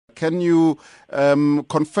Can you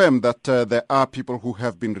confirm that there are people who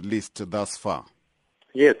have been released thus far?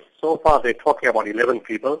 Yes, so far they're talking about 11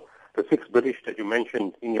 people, the 6 British that you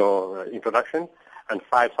mentioned in your introduction, and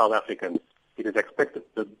 5 South Africans. It is expected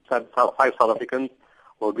that 5 South Africans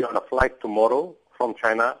will be on a flight tomorrow from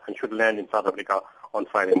China and should land in South Africa on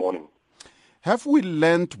Friday morning. Have we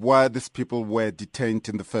learned why these people were detained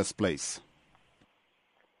in the first place?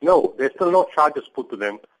 No, there's still no charges put to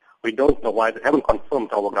them. We don't know why. They haven't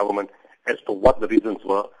confirmed to our government as to what the reasons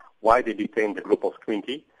were, why they detained the group of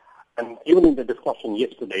 20. And even in the discussion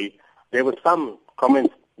yesterday, there were some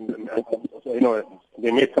comments,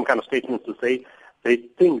 they made some kind of statements to say they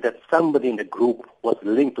think that somebody in the group was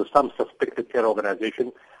linked to some suspected terror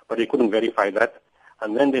organization, but they couldn't verify that.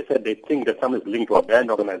 And then they said they think that some is linked to a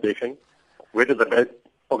banned organization. Whether the banned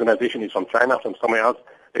organization is from China, from somewhere else,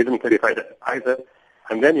 they didn't clarify that either.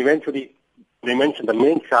 And then eventually they mentioned the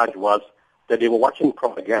main charge was that they were watching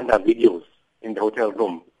propaganda videos in the hotel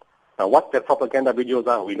room. Now, what their propaganda videos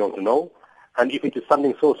are, we don't know. And if it is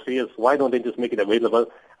something so serious, why don't they just make it available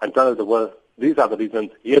and tell the world, these are the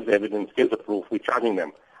reasons, here's the evidence, here's the proof, we're charging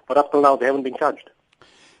them. But up till now, they haven't been charged.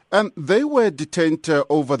 And they were detained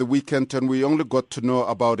over the weekend, and we only got to know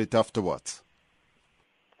about it afterwards.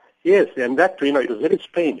 Yes, and that, it was very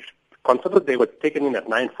strange. Consider they were taken in at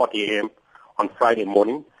 9:40 a.m. on Friday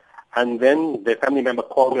morning, and then their family member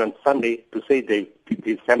called me on Sunday to say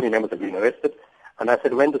these family members have been arrested. And I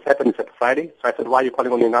said, when this happened? He said, Friday. So I said, why are you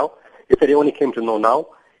calling on me now? He said, he only came to know now.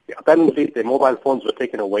 Apparently, their mobile phones were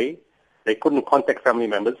taken away. They couldn't contact family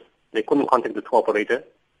members. They couldn't contact the tour operator.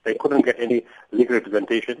 They couldn't get any legal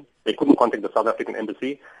representation. They couldn't contact the South African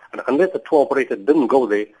embassy. And unless the tour operator didn't go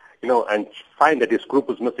there, and find that this group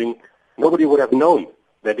was missing, nobody would have known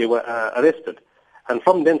that they were arrested. And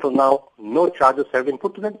from then till now, no charges have been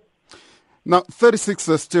put to them. Now, 36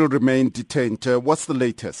 still remain detained. What's the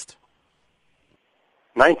latest?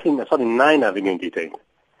 9 have been detained.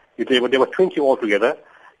 There were 20 altogether.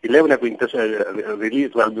 11 have been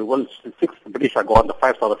released. Well, 6 British are gone. The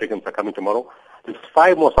 5 South Africans are coming tomorrow. There's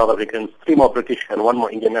 5 more South Africans, 3 more British, and 1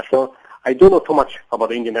 more Indian national. I don't know too much about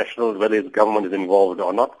the Indian national, whether his government is involved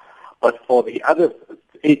or not. But for the other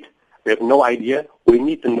 8, we have no idea. We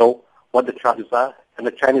need to know what the charges are, and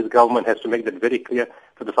the Chinese government has to make that very clear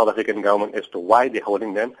to the South African government as to why they're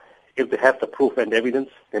holding them. If they have the proof and evidence,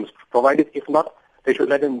 they must provide it. If not, they should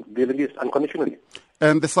let them be released unconditionally.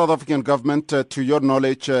 And the South African government, to your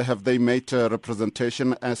knowledge, have they made a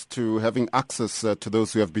representation as to having access to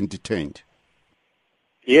those who have been detained?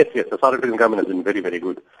 Yes, the South African government has been very, very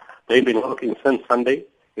good. They've been working since Sunday.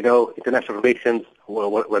 International relations,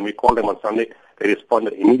 when we called them on Sunday, they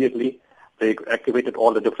responded immediately. They activated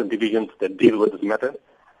all the different divisions that deal with this matter.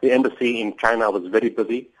 The embassy in China was very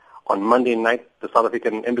busy. On Monday night, the South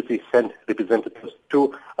African embassy sent representatives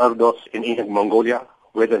to Erdos in ancient Mongolia,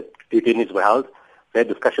 where the detainees were held. They had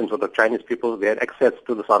discussions with the Chinese people. They had access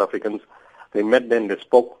to the South Africans. They met them, they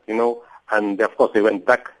spoke, and of course they went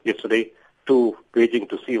back yesterday to Beijing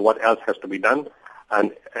to see what else has to be done.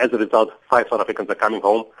 And as a result, 5 South Africans are coming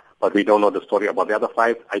home, but we don't know the story about the other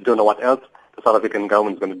 5. I don't know what else the South African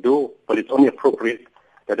government is going to do, but it's only appropriate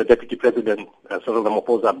that the Deputy President, Cyril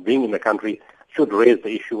Ramaphosa, being in the country, should raise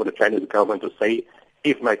the issue with the Chinese government to say,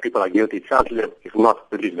 if my people are guilty, charge them. If not,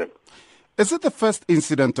 release them. Is it the first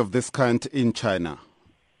incident of this kind in China?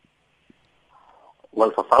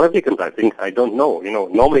 Well, for South Africans, I think, I don't know.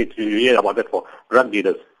 Normally you hear about that for drug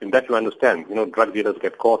dealers. In that you understand. Drug dealers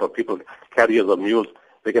get caught, or people, carriers of mules,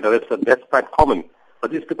 they get arrested. That's quite common.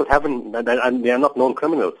 But these people haven't, and they are not known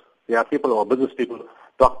criminals. They are people or business people,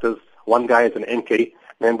 doctors. One guy is an NK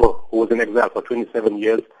member who was in exile for 27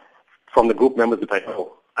 years. From the group members that I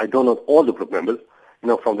know, I don't know all the group members,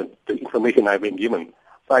 from the information I've been given.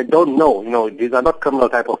 So I don't know, these are not criminal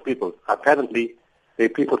type of people. Apparently, they're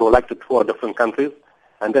people who like to tour different countries,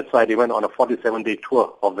 and that's why they went on a 47-day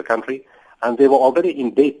tour of the country, and they were already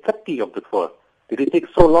in day 30 of the tour. Did it take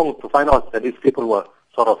so long to find out that these people were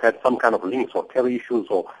had some kind of links or terror issues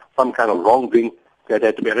or some kind of wrongdoing that they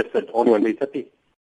had to be arrested only on day 30?